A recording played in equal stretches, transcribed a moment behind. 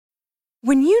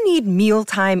When you need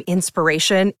mealtime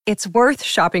inspiration, it's worth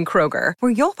shopping Kroger,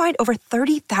 where you'll find over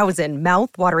 30,000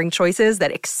 mouth-watering choices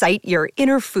that excite your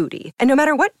inner foodie. And no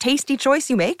matter what tasty choice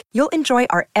you make, you'll enjoy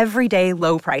our everyday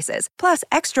low prices, plus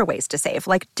extra ways to save,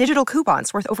 like digital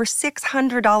coupons worth over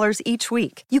 $600 each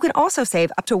week. You can also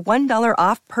save up to $1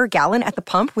 off per gallon at the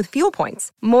pump with fuel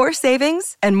points. More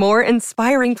savings and more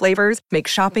inspiring flavors make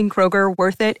shopping Kroger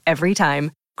worth it every time.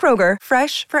 Kroger,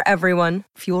 fresh for everyone.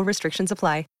 Fuel restrictions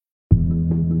apply.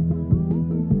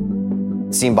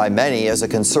 Seen by many as a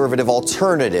conservative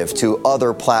alternative to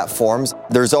other platforms.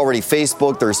 There's already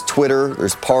Facebook, there's Twitter,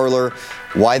 there's Parler.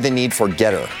 Why the need for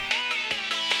Getter?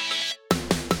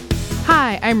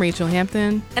 Hi, I'm Rachel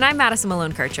Hampton. And I'm Madison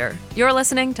Malone-Kircher. You're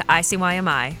listening to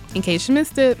ICYMI. In case you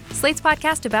missed it. Slate's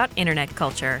podcast about internet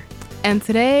culture. And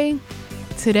today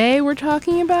we're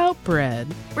talking about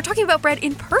bread. We're talking about bread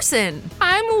in person.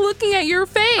 I'm looking at your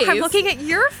face. I'm looking at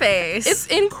your face. It's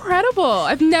incredible.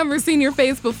 I've never seen your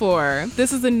face before.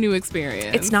 This is a new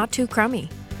experience. It's not too crummy.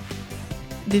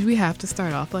 Did we have to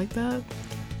start off like that?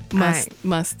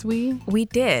 Must we? We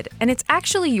did. And it's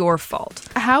actually your fault.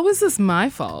 How is this my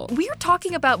fault? We are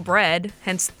talking about bread,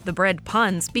 hence the bread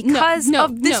puns, because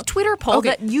of this Twitter poll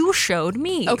that you showed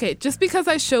me. Okay, just because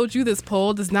I showed you this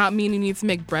poll does not mean you need to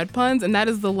make bread puns, and that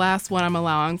is the last one I'm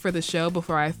allowing for the show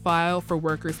before I file for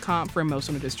workers' comp for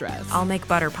emotional distress. I'll make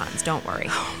butter puns, don't worry.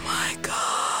 Oh my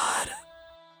God.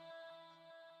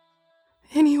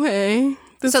 Anyway.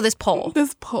 This poll.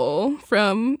 This poll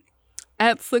from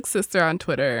 @SlickSister on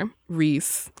Twitter,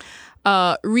 Reese.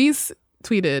 Reese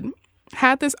tweeted,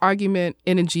 had this argument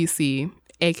in a GC,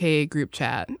 aka group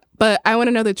chat, but I want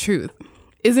to know the truth.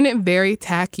 Isn't it very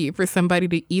tacky for somebody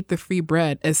to eat the free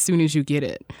bread as soon as you get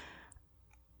it?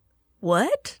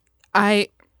 What? I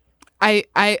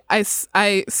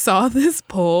saw this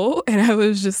poll and I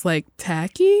was just like,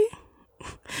 tacky?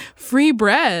 Free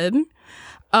bread?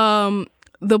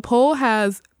 The poll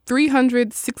has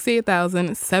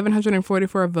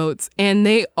 368,744 votes, and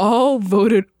they all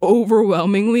voted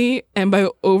overwhelmingly. And by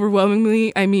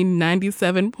overwhelmingly, I mean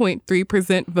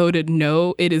 97.3% voted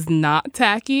no, it is not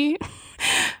tacky.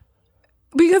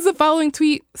 Because the following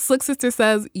tweet, SlickSister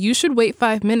says, you should wait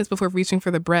 5 minutes before reaching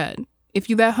for the bread. If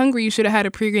you're that hungry, you should have had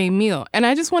a pregame meal. And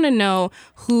I just want to know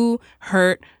who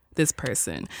hurt this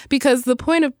person. Because the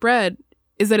point of bread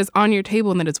is that it's on your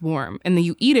table and that it's warm, and then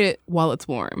you eat it while it's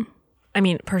warm. I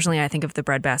mean, personally, I think of the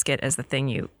bread basket as the thing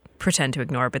you pretend to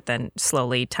ignore, but then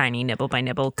slowly, tiny, nibble by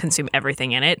nibble, consume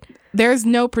everything in it. There's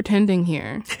no pretending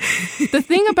here. The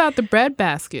thing about the bread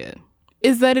basket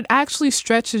is that it actually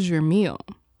stretches your meal.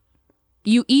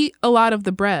 You eat a lot of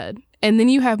the bread, and then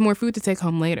you have more food to take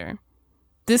home later.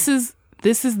 This is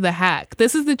the hack.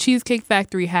 This is the Cheesecake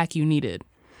Factory hack you needed.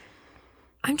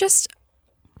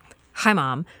 Hi,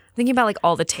 Mom. Thinking about like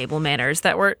all the table manners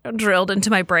that were drilled into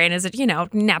my brain as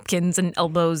napkins and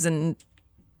elbows and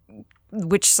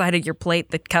which side of your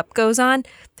plate the cup goes on.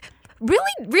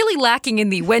 Really, really lacking in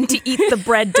the when to eat the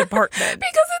bread department.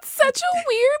 Because it's such a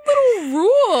weird little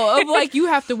rule of like you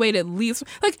have to wait at least.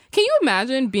 Like, can you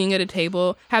imagine being at a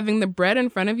table, having the bread in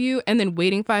front of you and then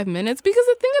waiting 5 minutes? Because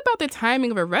the thing about the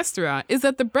timing of a restaurant is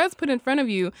that the bread's put in front of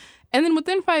you and then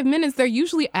within 5 minutes, they're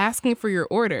usually asking for your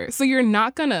order. So you're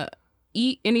not going to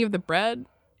eat any of the bread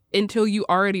until you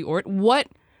already ordered. What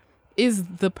is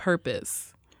the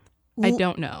purpose? I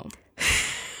don't know.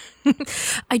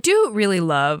 I do really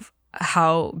love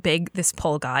how big this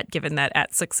poll got, given that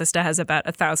 @SlickSister has about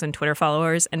 1,000 Twitter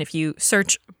followers. And if you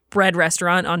search bread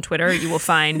restaurant on Twitter, you will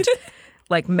find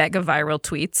like mega viral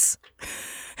tweets.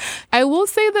 I will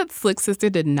say that SlickSister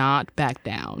did not back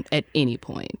down at any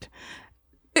point.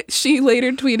 She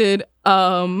later tweeted,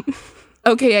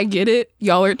 okay, I get it.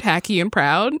 Y'all are tacky and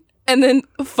proud. And then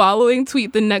following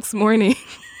tweet the next morning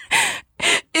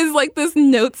is like this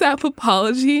notes app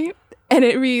apology. And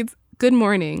it reads, good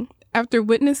morning. After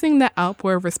witnessing the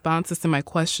outpour of responses to my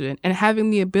question and having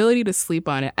the ability to sleep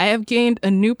on it, I have gained a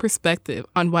new perspective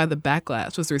on why the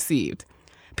backlash was received.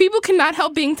 People cannot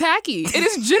help being tacky. It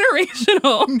is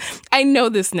generational. I know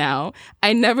this now.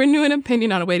 I never knew an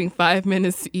opinion on waiting 5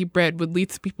 minutes to eat bread would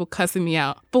lead to people cussing me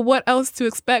out. But what else to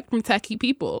expect from tacky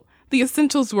people? The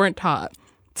essentials weren't taught.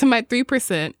 To my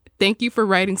 3%, thank you for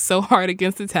writing so hard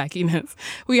against the tackiness.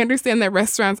 We understand that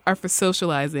restaurants are for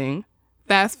socializing.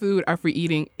 Fast food are for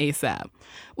eating ASAP.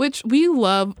 Which we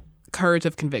love courage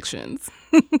of convictions.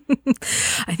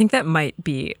 I think that might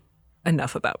be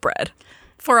enough about bread.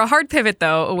 For a hard pivot,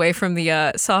 though, away from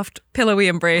the soft, pillowy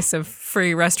embrace of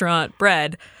free restaurant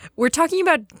bread, we're talking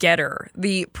about Getter,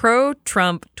 the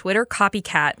pro-Trump Twitter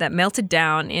copycat that melted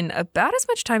down in about as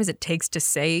much time as it takes to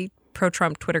say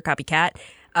pro-Trump Twitter copycat.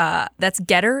 That's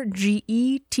Getter,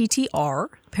 Gettr,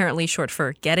 apparently short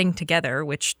for getting together,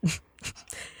 which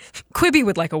Quibi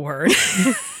would like a word.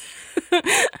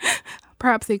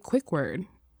 Perhaps a quick word.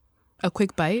 A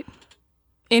quick bite.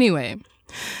 Anyway,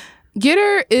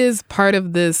 Getter is part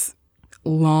of this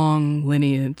long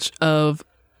lineage of,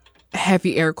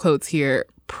 heavy air quotes here,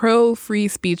 pro-free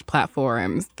speech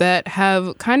platforms that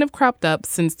have kind of cropped up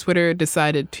since Twitter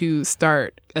decided to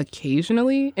start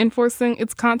occasionally enforcing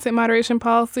its content moderation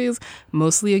policies,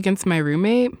 mostly against my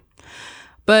roommate.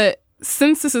 But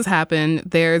since this has happened,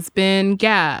 there's been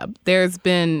Gab, there's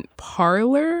been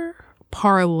Parler,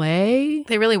 Parlay.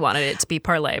 They really wanted it to be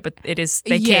Parlay, but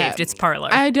they caved. It's Parler.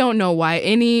 I don't know why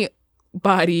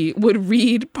anybody would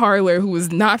read Parler who is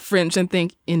not French and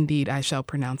think, indeed, I shall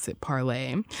pronounce it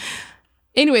Parlay.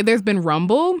 Anyway, there's been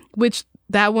Rumble, which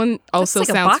that one also like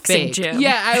sounds a boxing fake. gym.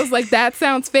 Yeah, I was like, that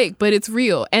sounds fake, but it's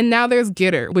real. And now there's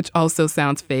Getter, which also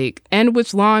sounds fake, and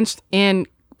which launched and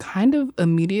kind of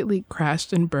immediately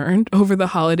crashed and burned over the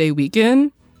holiday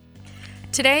weekend.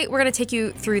 Today, we're going to take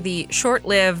you through the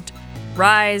short-lived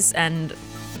rise and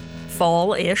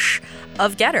fall-ish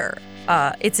of Getter,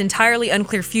 its entirely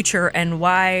unclear future, and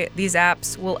why these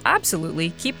apps will absolutely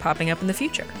keep popping up in the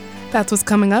future. That's what's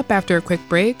coming up after a quick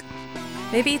break.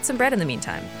 Maybe eat some bread in the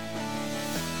meantime.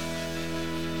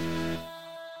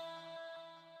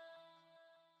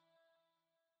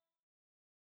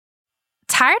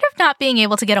 Tired of not being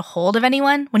able to get a hold of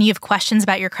anyone when you have questions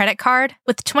about your credit card?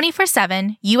 With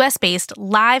 24/7 US-based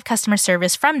live customer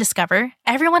service from Discover,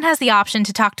 everyone has the option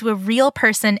to talk to a real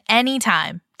person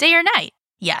anytime, day or night.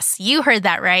 Yes, you heard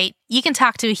that right. You can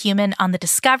talk to a human on the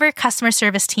Discover customer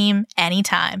service team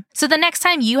anytime. So the next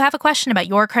time you have a question about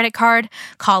your credit card,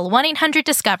 call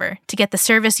 1-800-DISCOVER to get the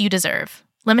service you deserve.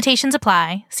 Limitations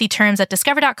apply. See terms at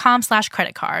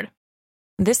discover.com/creditcard.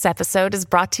 This episode is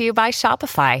brought to you by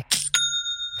Shopify.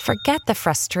 Forget the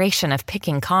frustration of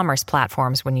picking commerce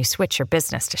platforms when you switch your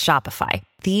business to Shopify,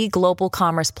 the global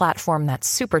commerce platform that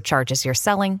supercharges your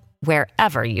selling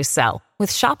wherever you sell. With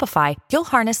Shopify, you'll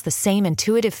harness the same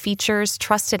intuitive features,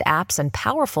 trusted apps, and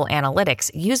powerful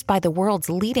analytics used by the world's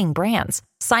leading brands.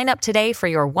 Sign up today for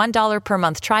your $1 per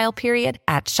month trial period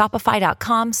at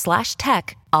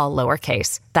shopify.com/tech, all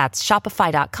lowercase. That's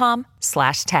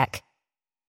shopify.com/tech.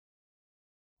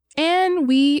 And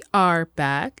we are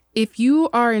back. If you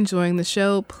are enjoying the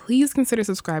show, please consider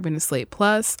subscribing to Slate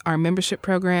Plus, our membership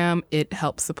program. It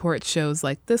helps support shows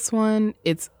like this one.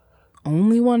 It's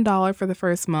only $1 for the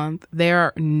first month. There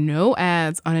are no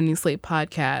ads on any Slate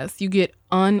podcasts. You get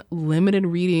unlimited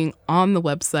reading on the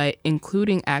website,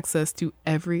 including access to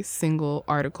every single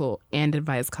article and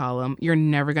advice column. You're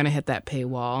never going to hit that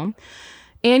paywall.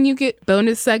 And you get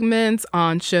bonus segments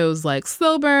on shows like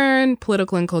Slow Burn,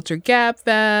 Political and Culture Gab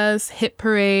Fest, Hit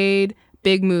Parade,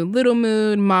 Big Mood, Little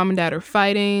Mood, Mom and Dad Are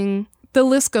Fighting. The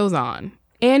list goes on.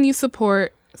 And you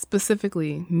support,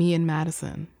 specifically, me and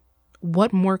Madison.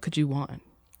 What more could you want?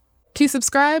 To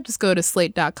subscribe, just go to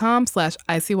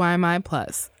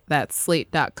slate.com/ICYMI+. That's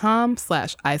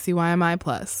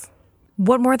slate.com/ICYMI+.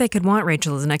 What more they could want,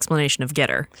 Rachel, is an explanation of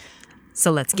Getter.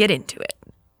 So let's get into it.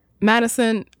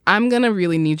 Madison, I'm going to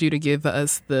really need you to give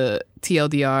us the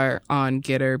TLDR on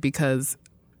Getter because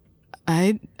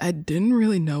I didn't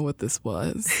really know what this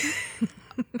was.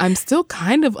 I'm still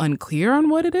kind of unclear on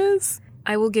what it is.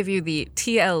 I will give you the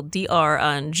TLDR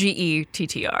on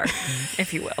GETTR,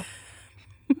 if you will.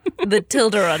 The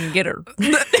tilde on Getter.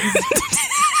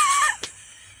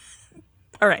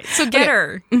 All right, so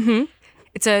Getter. Okay. Mm-hmm.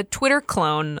 It's a Twitter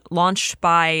clone launched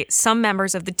by some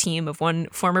members of the team of one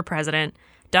former president,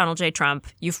 Donald J. Trump.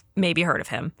 You've maybe heard of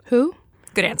him. Who?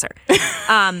 Good answer.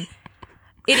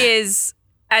 It is,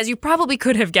 as you probably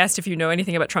could have guessed if you know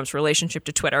anything about Trump's relationship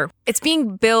to Twitter, it's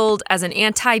being billed as an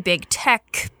anti-big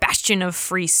tech, bastion of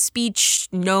free speech,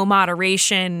 no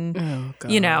moderation,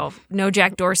 no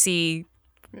Jack Dorsey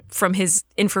from his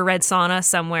infrared sauna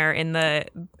somewhere in the...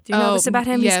 Do you know this about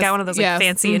him? Yes, He's got one of those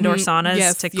fancy indoor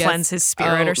saunas to cleanse his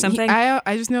spirit or something.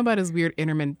 I just know about his weird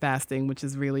intermittent fasting, which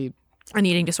is really... An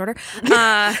eating disorder.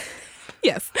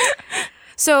 Yes.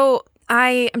 So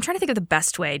I'm trying to think of the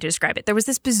best way to describe it. There was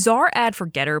this bizarre ad for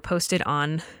Getter posted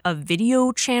on a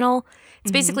video channel.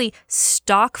 It's basically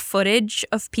stock footage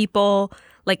of people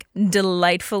like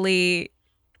delightfully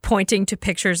pointing to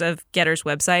pictures of Getter's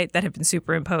website that have been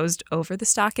superimposed over the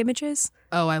stock images.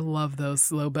 Oh, I love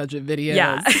those low budget videos.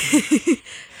 Yeah.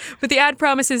 But the ad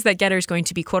promises that Getter's going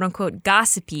to be quote unquote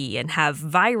gossipy and have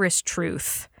virus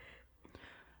truth.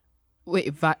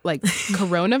 Wait, like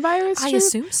coronavirus truth? I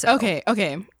assume so. Okay.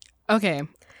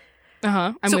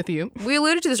 I'm So with you. We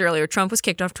alluded to this earlier. Trump was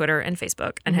kicked off Twitter and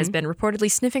Facebook and has been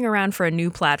reportedly sniffing around for a new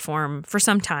platform for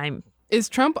some time. Is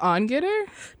Trump on Getter?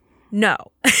 No.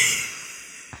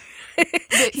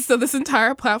 So this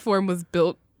entire platform was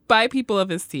built by people of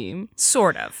his team.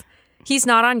 Sort of. He's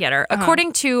not on Getter.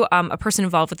 According to a person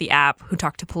involved with the app who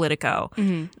talked to Politico,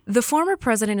 the former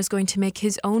president is going to make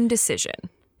his own decision.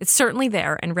 It's certainly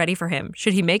there and ready for him.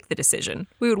 Should he make the decision,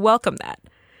 we would welcome that.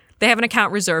 They have an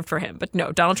account reserved for him. But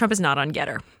no, Donald Trump is not on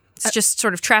Getter. It's just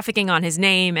sort of trafficking on his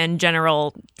name and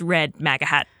general red MAGA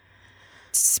hat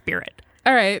spirit.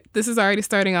 All right, this is already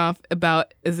starting off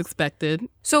about as expected.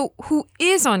 So who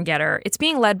is on Getter? It's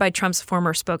being led by Trump's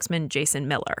former spokesman, Jason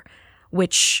Miller,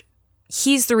 which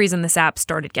he's the reason this app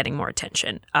started getting more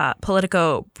attention.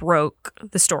 Politico broke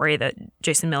the story that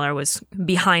Jason Miller was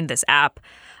behind this app.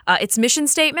 Its mission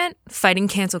statement, fighting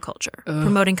cancel culture,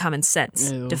 promoting common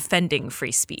sense, defending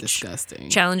free speech, Disgusting.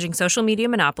 challenging social media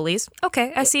monopolies.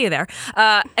 Okay, I see you there.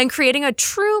 And creating a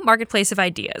true marketplace of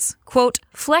ideas. Quote,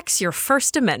 flex your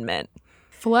First Amendment.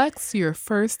 Flex your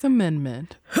First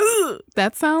Amendment.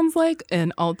 That sounds like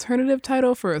an alternative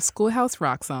title for a Schoolhouse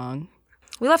Rock song.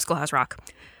 We love Schoolhouse Rock.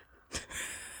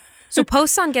 So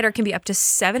posts on Getter can be up to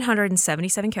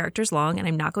 777 characters long, and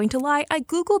I'm not going to lie, I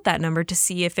Googled that number to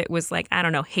see if it was like, I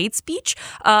don't know, hate speech.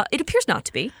 It appears not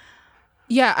to be.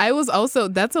 Yeah, I was also,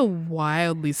 that's a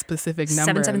wildly specific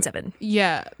number. 777.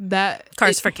 Yeah, that.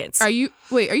 Cars for kids. Are you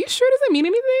sure? Does it mean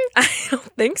anything? I don't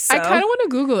think so. I kind of want to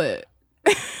Google it.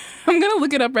 I'm going to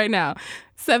look it up right now.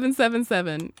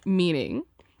 777 meaning.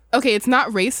 Okay, it's not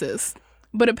racist,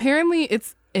 but apparently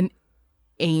it's an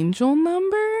angel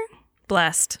number.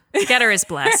 Blessed. Getter is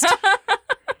blessed.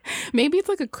 Maybe it's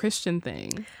like a Christian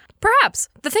thing. Perhaps.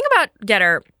 The thing about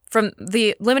Getter, from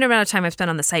the limited amount of time I've spent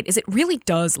on the site, is it really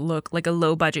does look like a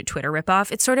low-budget Twitter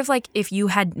ripoff. It's sort of like if you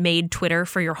had made Twitter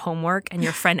for your homework and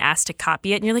your friend asked to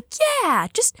copy it, and you're like, yeah,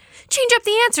 just change up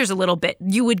the answers a little bit.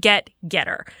 You would get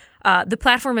Getter. The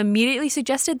platform immediately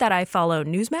suggested that I follow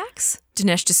Newsmax,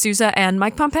 Dinesh D'Souza, and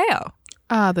Mike Pompeo.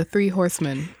 The three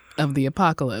horsemen of the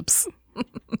apocalypse. Do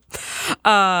you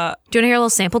want to hear a little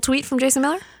sample tweet from Jason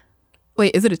Miller?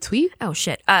 Wait, is it a tweet? Oh,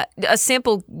 shit. A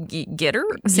sample getter?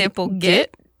 A sample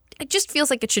get? It just feels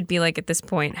like it should be like at this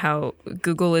point how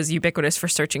Google is ubiquitous for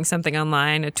searching something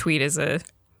online. A tweet is a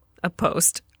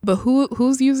post. But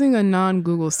who's using a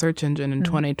non-Google search engine in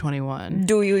 2021?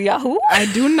 Do you Yahoo? I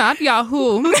do not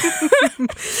Yahoo.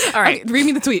 All right. Okay, read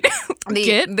me the tweet.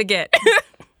 The get.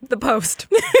 The post.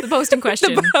 The post in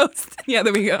question. The post. Yeah,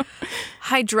 there we go.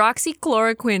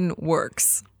 Hydroxychloroquine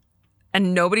works.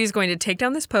 And nobody's going to take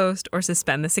down this post or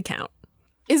suspend this account.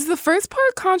 Is the first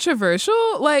part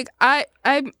controversial? Like, I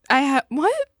have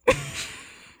what?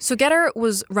 So Getter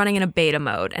was running in a beta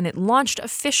mode, and it launched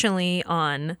officially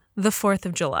on the 4th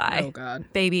of July. Oh, God.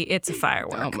 Baby, it's a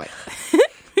firework. Oh, my.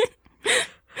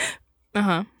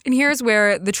 Uh-huh. And here's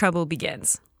where the trouble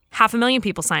begins. 500,000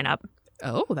 people sign up.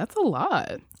 Oh, that's a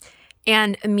lot.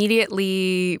 And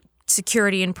immediately,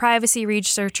 security and privacy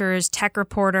researchers, tech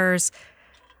reporters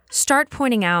start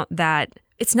pointing out that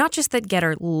it's not just that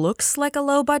Getter looks like a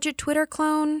low-budget Twitter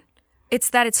clone.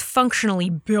 It's that it's functionally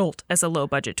built as a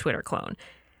low-budget Twitter clone.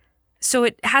 So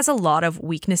it has a lot of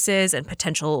weaknesses and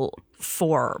potential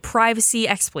for privacy,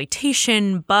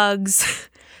 exploitation, bugs.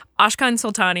 Ashkan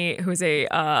Soltani, who's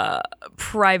a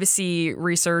privacy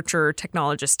researcher,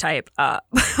 technologist type,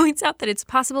 points out that it's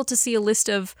possible to see a list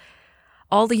of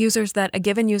all the users that a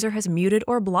given user has muted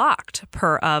or blocked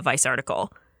per Vice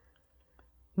article.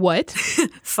 What?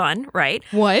 Fun, right?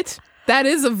 What? That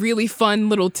is a really fun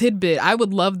little tidbit. I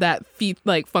would love that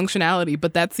functionality,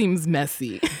 but that seems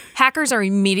messy. Hackers are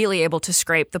immediately able to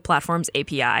scrape the platform's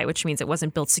API, which means it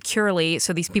wasn't built securely.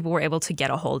 So these people were able to get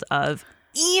a hold of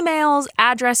emails,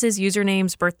 addresses,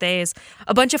 usernames, birthdays.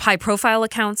 A bunch of high-profile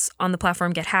accounts on the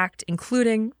platform get hacked,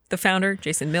 including the founder,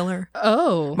 Jason Miller.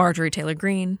 Oh. Marjorie Taylor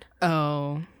Greene.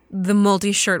 Oh. The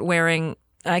multi-shirt wearing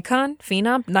icon,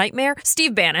 phenom, nightmare,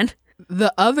 Steve Bannon.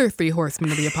 The other three horsemen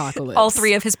of the apocalypse. All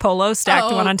three of his polos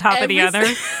stacked one on top of the other.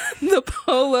 The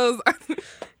polos are...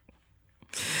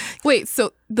 Wait,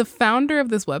 so the founder of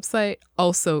this website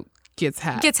also gets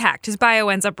hacked? Gets hacked. His bio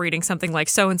ends up reading something like,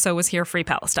 so-and-so was here, free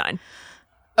Palestine.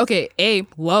 Okay, A,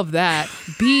 love that.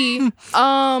 B,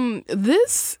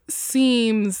 this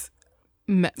seems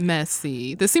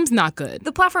messy. This seems not good.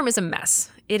 The platform is a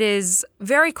mess. It is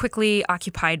very quickly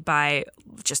occupied by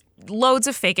just loads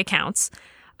of fake accounts.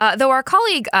 Though our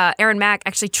colleague, Aaron Mack,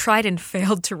 actually tried and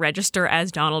failed to register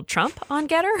as Donald Trump on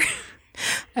Getter.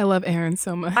 I love Aaron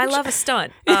so much. I love a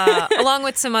stunt, along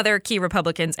with some other key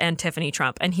Republicans and Tiffany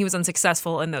Trump, and he was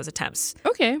unsuccessful in those attempts.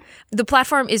 Okay. The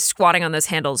platform is squatting on those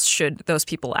handles should those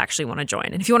people actually want to join.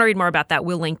 And if you want to read more about that,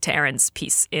 we'll link to Aaron's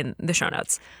piece in the show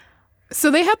notes. So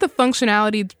they had the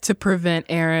functionality to prevent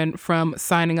Aaron from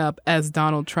signing up as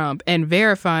Donald Trump and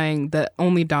verifying that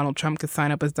only Donald Trump could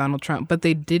sign up as Donald Trump, but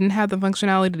they didn't have the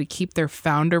functionality to keep their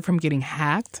founder from getting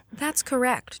hacked. That's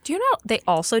correct. Do you know they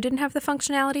also didn't have the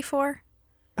functionality for?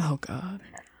 Oh, God.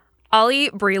 Ollie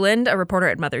Breland, a reporter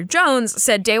at Mother Jones,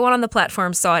 said day one on the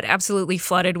platform saw it absolutely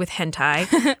flooded with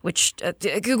hentai, which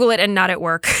Google it and not at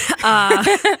work.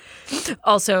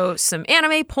 Also some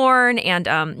anime porn and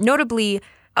notably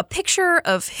a picture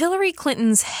of Hillary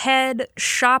Clinton's head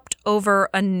shopped over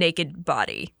a naked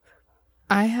body.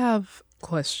 I have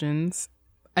questions.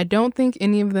 I don't think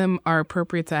any of them are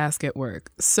appropriate to ask at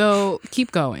work. So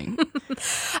keep going.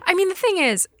 I mean, the thing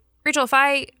is, Rachel, if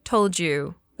I told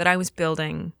you that I was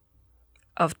building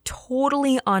a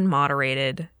totally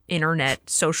unmoderated internet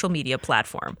social media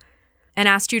platform and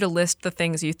asked you to list the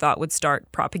things you thought would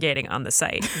start propagating on the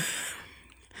site,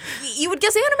 you would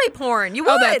guess anime porn. You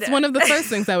would. Oh, that's one of the first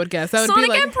things I would guess. I would Sonic be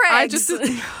like, Impregs.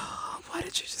 Why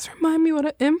did you just remind me what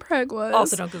an impreg was?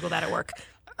 Also, don't Google that at work.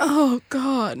 Oh,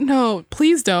 God. No,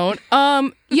 please don't.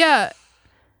 Yeah.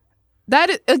 That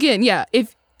is, again, yeah.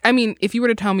 If you were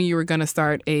to tell me you were going to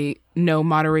start a no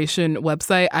moderation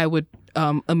website, I would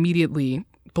immediately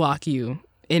block you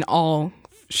in all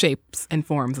shapes and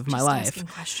forms of my life. Asking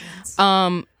questions.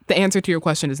 The answer to your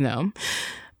question is no.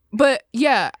 But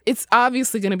yeah, it's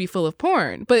obviously going to be full of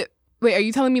porn. But wait, are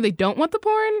you telling me they don't want the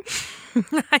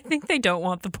porn? I think they don't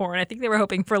want the porn. I think they were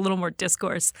hoping for a little more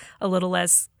discourse, a little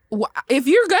less. If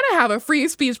you're going to have a free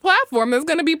speech platform, there's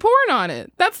going to be porn on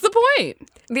it. That's the point.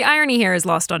 The irony here is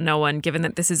lost on no one, given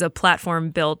that this is a platform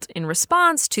built in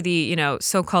response to the,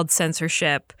 so-called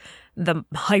censorship, the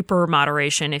hyper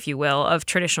moderation, if you will, of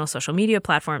traditional social media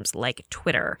platforms like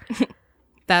Twitter.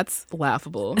 That's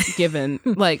laughable, given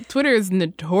Twitter is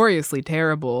notoriously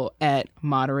terrible at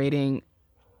moderating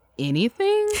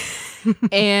anything.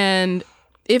 And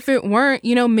if it weren't,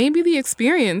 maybe the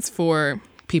experience for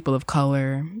people of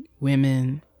color,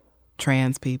 women,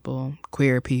 trans people,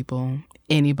 queer people,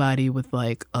 anybody with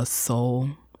a soul,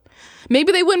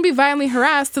 maybe they wouldn't be violently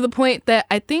harassed to the point that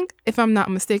I think, if I'm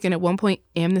not mistaken, at one point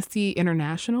Amnesty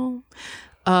International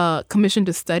commissioned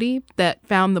a study that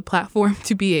found the platform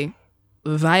to be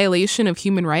a violation of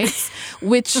human rights,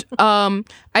 which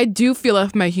I do feel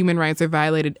like my human rights are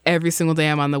violated every single day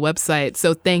I'm on the website.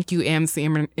 So thank you, Amnesty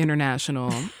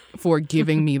International, for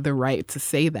giving me the right to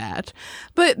say that.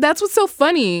 But that's what's so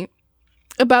funny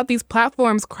about these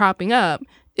platforms cropping up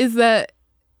is that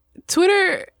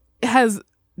Twitter has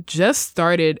just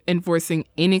started enforcing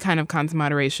any kind of content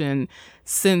moderation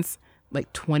since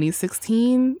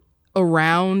 2016.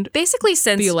 Around basically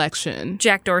since the election.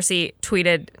 Jack Dorsey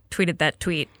tweeted that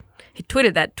tweet. He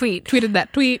tweeted that tweet. He tweeted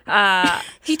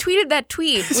that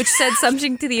tweet, which said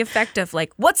something to the effect of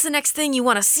what's the next thing you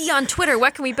want to see on Twitter?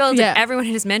 What can we build? Yeah. And everyone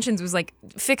in his mentions was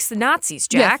fix the Nazis,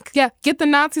 Jack. Yes. Yeah, get the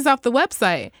Nazis off the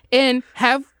website. And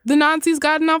have the Nazis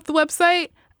gotten off the website?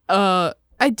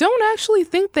 I don't actually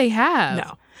think they have.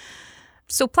 No.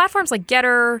 So platforms like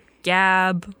Gettr,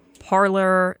 Gab,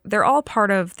 Parler, they're all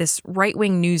part of this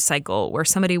right-wing news cycle where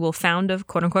somebody will found a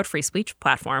quote-unquote free speech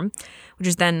platform, which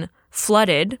is then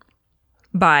flooded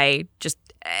by just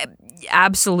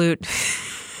absolute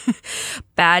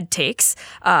bad takes.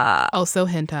 Also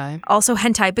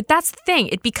hentai. But that's the thing.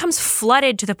 It becomes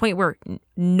flooded to the point where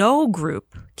no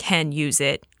group can use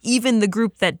it, even the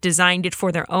group that designed it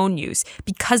for their own use,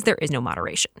 because there is no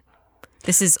moderation.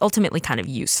 This is ultimately kind of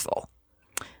useful.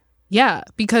 Yeah,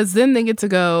 because then they get to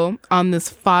go on this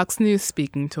Fox News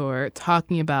speaking tour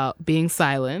talking about being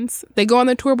silenced. They go on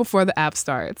the tour before the app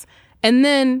starts. And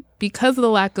then, because of the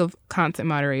lack of content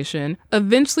moderation,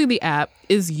 eventually the app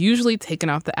is usually taken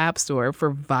off the App Store for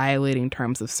violating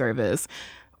terms of service,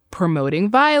 promoting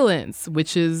violence,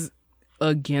 which is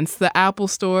against the Apple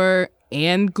Store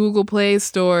and Google Play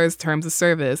Store's terms of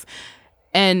service.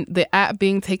 And the app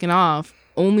being taken off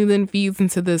only then feeds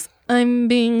into this I'm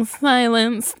being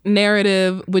silenced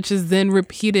narrative, which is then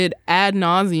repeated ad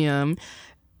nauseum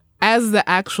as the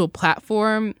actual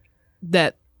platform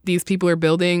that these people are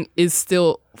building is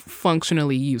still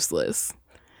functionally useless.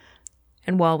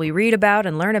 And while we read about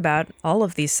and learn about all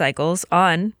of these cycles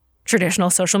on traditional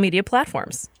social media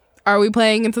platforms. Are we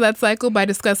playing into that cycle by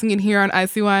discussing it here on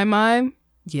ICYMI?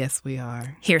 Yes, we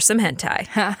are. Here's some hentai.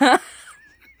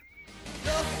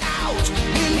 Look out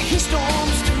when he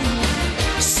storms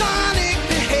through, Sonic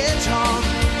the Hedgehog.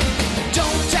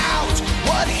 Don't doubt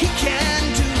what he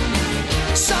can do.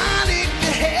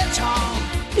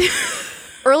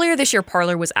 Earlier this year,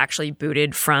 Parler was actually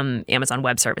booted from Amazon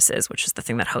Web Services, which is the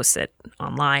thing that hosts it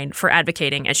online, for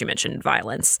advocating, as you mentioned,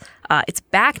 violence. It's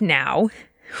back now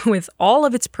with all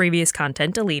of its previous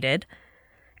content deleted,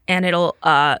 and it'll,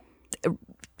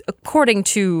 according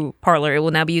to Parler, it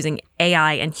will now be using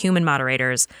AI and human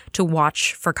moderators to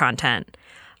watch for content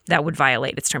that would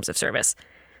violate its terms of service,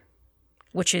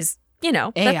 which is, you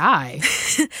know, AI.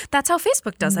 that's how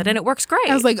Facebook does it, and it works great.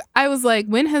 I was like,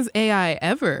 when has AI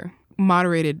ever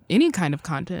moderated any kind of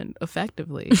content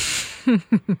effectively?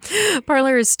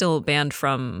 Parler is still banned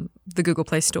from the Google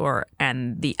Play Store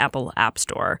and the Apple App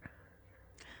Store,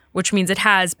 which means it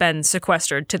has been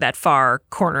sequestered to that far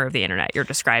corner of the internet you're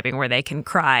describing where they can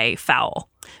cry foul.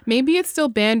 Maybe it's still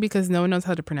banned because no one knows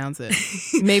how to pronounce it.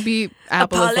 Maybe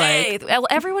Apple is like, well,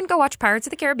 everyone go watch Pirates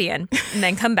of the Caribbean and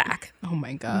then come back. oh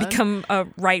my God. Become a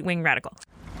right-wing radical.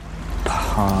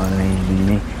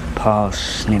 Parley,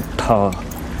 parsnip,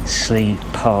 parsley,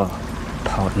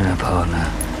 partner.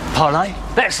 Parlay?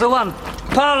 That's the one.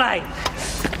 Parlay.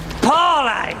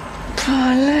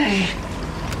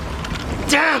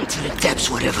 Down to the depths,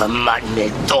 whatever mutton they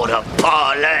thought of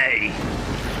parlay.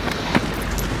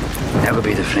 That would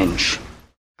be the French.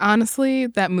 Honestly,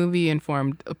 that movie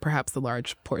informed perhaps a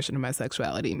large portion of my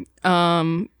sexuality.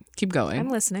 Keep going. I'm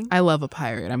listening. I love a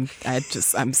pirate. I'm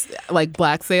like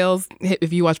Black Sails.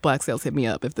 If you watch Black Sails, hit me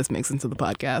up if this makes into the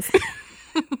podcast.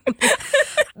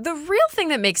 The real thing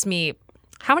that makes me...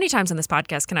 How many times on this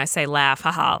podcast can I say laugh,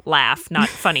 haha, laugh, not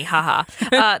funny, haha?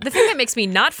 The thing that makes me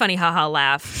not funny, haha,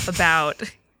 laugh about...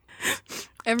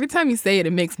 Every time you say it,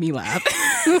 it makes me laugh.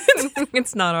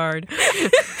 It's not hard.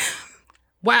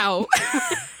 Wow.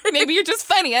 Maybe you're just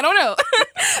funny. I don't know.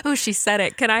 Oh, she said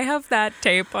it. Can I have that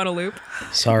tape on a loop?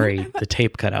 Sorry, the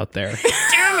tape cut out there.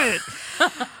 Damn it!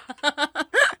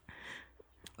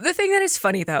 The thing that is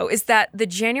funny, though, is that the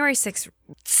January 6th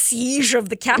siege of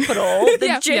the Capitol,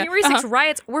 the January 6th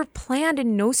riots, were planned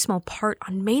in no small part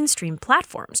on mainstream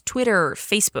platforms, Twitter,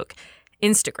 Facebook,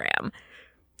 Instagram.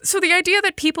 So the idea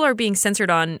that people are being censored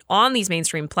on these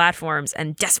mainstream platforms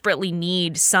and desperately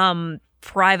need some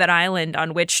private island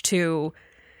on which to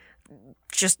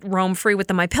just roam free with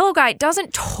the MyPillow guy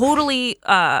doesn't totally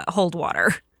hold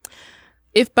water.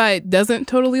 If by doesn't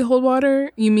totally hold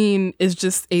water, you mean is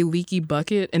just a leaky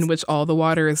bucket in which all the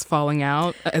water is falling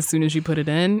out as soon as you put it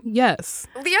in? Yes.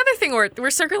 The other thing we're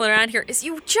circling around here is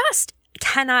you just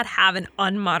cannot have an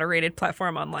unmoderated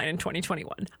platform online in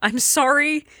 2021. I'm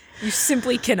sorry, you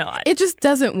simply cannot. It just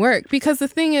doesn't work because the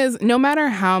thing is, no matter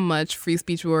how much free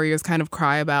speech warriors kind of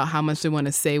cry about how much they want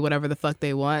to say whatever the fuck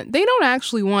they want, they don't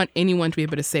actually want anyone to be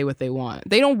able to say what they want.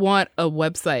 They don't want a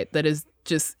website that is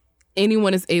just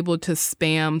anyone is able to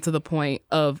spam to the point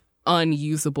of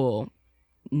unusableness.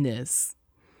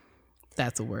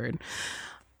 That's a word.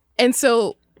 And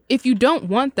so if you don't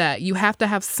want that, you have to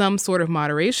have some sort of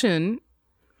moderation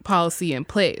policy in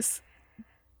place.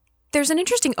 There's an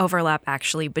interesting overlap,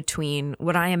 actually, between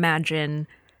what I imagine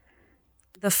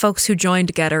the folks who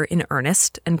joined Getter in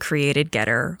earnest and created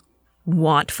Getter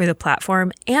want for the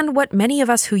platform and what many of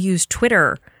us who use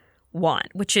Twitter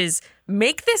want, which is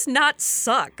make this not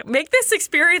suck. Make this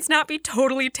experience not be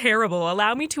totally terrible.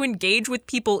 Allow me to engage with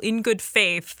people in good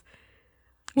faith.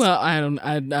 Well,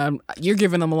 you're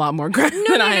giving them a lot more credit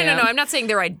than I am. No. I'm not saying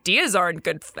their ideas are in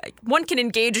good faith. One can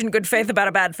engage in good faith about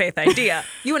a bad faith idea.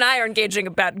 You and I are engaging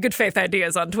about good faith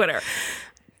ideas on Twitter.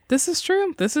 This is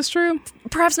true.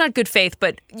 Perhaps not good faith,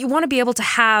 but you want to be able to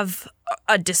have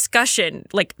a discussion,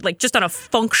 like just on a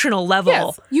functional level.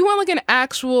 Yes. You want like an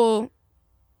actual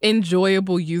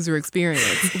enjoyable user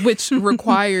experience, which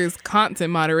requires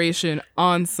content moderation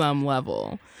on some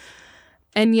level.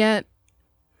 And yet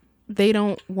they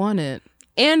don't want it.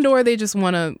 And or they just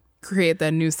want to create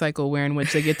that news cycle where in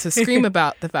which they get to scream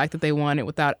about the fact that they want it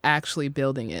without actually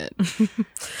building it.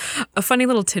 A funny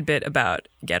little tidbit about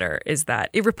Getter is that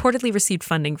it reportedly received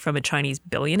funding from a Chinese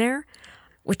billionaire,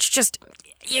 which just,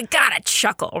 you gotta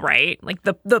chuckle, right? Like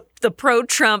the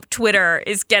pro-Trump Twitter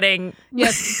is getting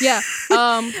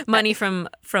money from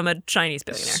a Chinese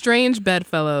billionaire. Strange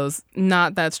bedfellows,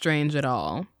 not that strange at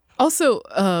all. Also,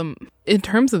 in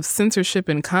terms of censorship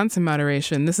and content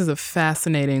moderation, this is a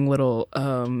fascinating little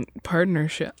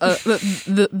partnership.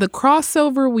 The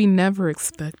crossover we never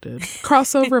expected.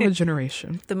 Crossover of a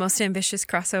generation. The most ambitious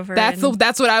crossover.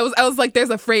 That's what I was like, there's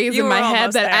a phrase in my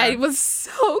head that there. I was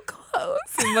so close.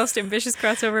 The most ambitious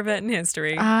crossover event in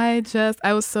history. I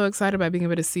was so excited by being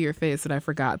able to see your face that I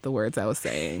forgot the words I was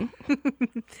saying.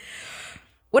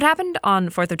 What happened on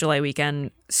 4th of July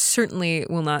weekend certainly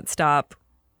will not stop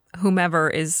whomever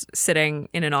is sitting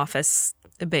in an office,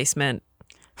 a basement,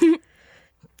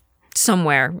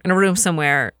 somewhere, in a room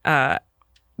somewhere,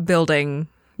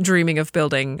 dreaming of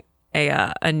building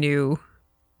a new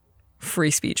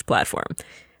free speech platform.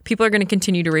 People are going to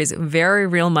continue to raise very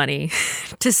real money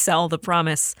to sell the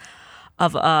promise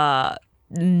of a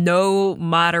no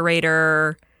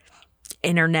moderator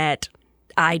internet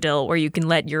idyll where you can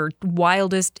let your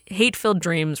wildest hate-filled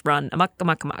dreams run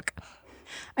amok.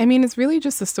 I mean, it's really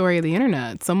just the story of the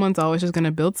internet. Someone's always just going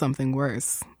to build something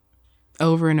worse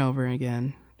over and over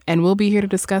again. And we'll be here to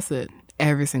discuss it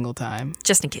every single time.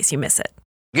 Just in case you miss it.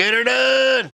 Get her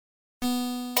done!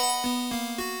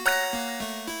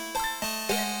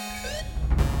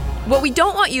 What we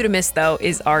don't want you to miss, though,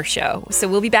 is our show. So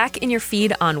we'll be back in your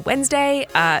feed on Wednesday.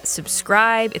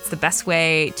 Subscribe. It's the best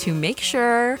way to make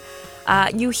sure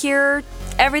you hear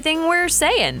everything we're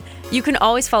saying. You can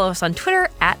always follow us on Twitter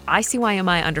at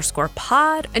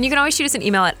ICYMI_pod. And you can always shoot us an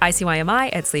email at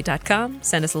ICYMI@slate.com.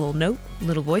 Send us a little note, a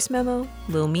little voice memo,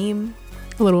 a little meme.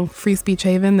 A little free speech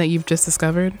haven that you've just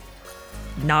discovered.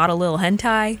 Not a little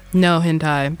hentai. No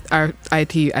hentai.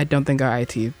 I don't think our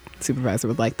IT supervisor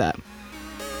would like that.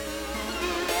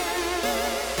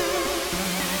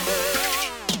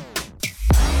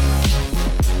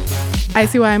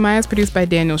 ICYMI is produced by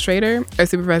Daniel Schrader. Our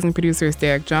supervising producer is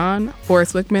Derek John.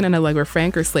 Forrest Wickman and Allegra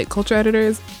Frank are Slate Culture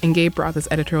editors, and Gabe Roth is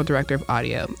editorial director of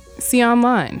audio. See you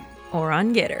online. Or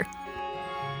on Getter.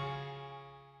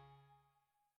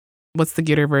 What's the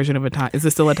Getter version of a time? Is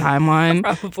this still a timeline?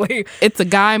 Probably. It's a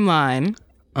Gaimline.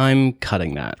 I'm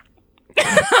cutting that.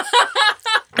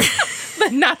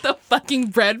 But not the fucking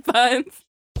bread puns.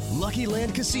 Lucky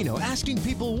Land Casino, asking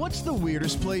people, what's the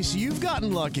weirdest place you've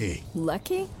gotten lucky?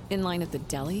 Lucky? In line at the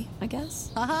deli, I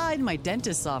guess? Aha, in my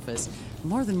dentist's office.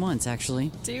 More than once,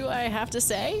 actually. Do I have to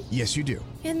say? Yes, you do.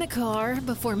 In the car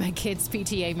before my kids'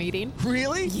 PTA meeting.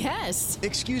 Really? Yes.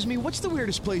 Excuse me, what's the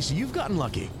weirdest place you've gotten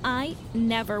lucky? I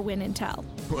never win and tell.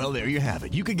 Well, there you have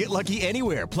it. You can get lucky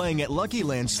anywhere, playing at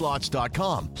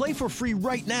LuckyLandSlots.com. Play for free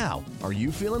right now. Are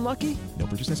you feeling lucky? No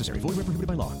purchase necessary. Void where prohibited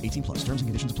by law. 18+. Terms and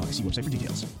conditions apply. See website for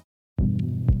details.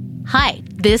 Hi,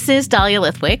 this is Dahlia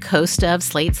Lithwick, host of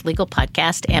Slate's legal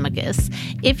podcast, Amicus.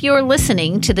 If you're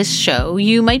listening to this show,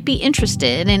 you might be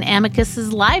interested in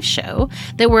Amicus's live show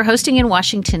that we're hosting in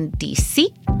Washington,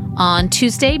 D.C. on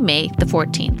Tuesday, May the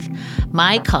 14th.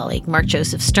 My colleague, Mark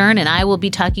Joseph Stern, and I will be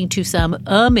talking to some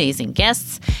amazing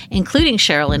guests, including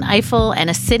Sherrilyn Ifill and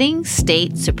a sitting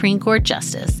state Supreme Court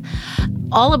justice,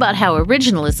 all about how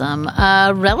originalism,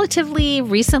 a relatively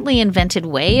recently invented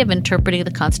way of interpreting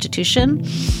the Constitution,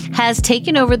 has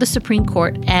taken over the Supreme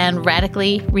Court and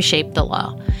radically reshaped the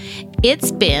law.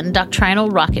 It's been doctrinal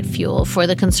rocket fuel for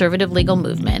the conservative legal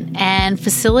movement and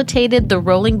facilitated the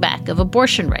rolling back of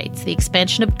abortion rights, the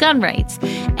expansion of gun rights,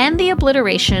 and the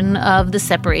obliteration of the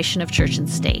separation of church and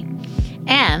state.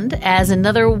 And as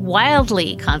another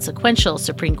wildly consequential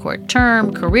Supreme Court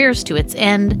term careers to its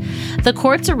end, the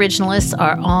court's originalists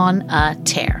are on a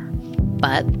tear.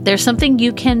 But there's something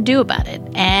you can do about it,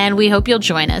 and we hope you'll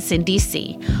join us in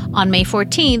D.C. on May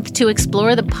 14th to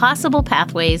explore the possible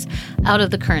pathways out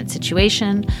of the current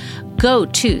situation. Go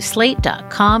to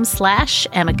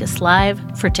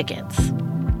slate.com/amicuslive for tickets.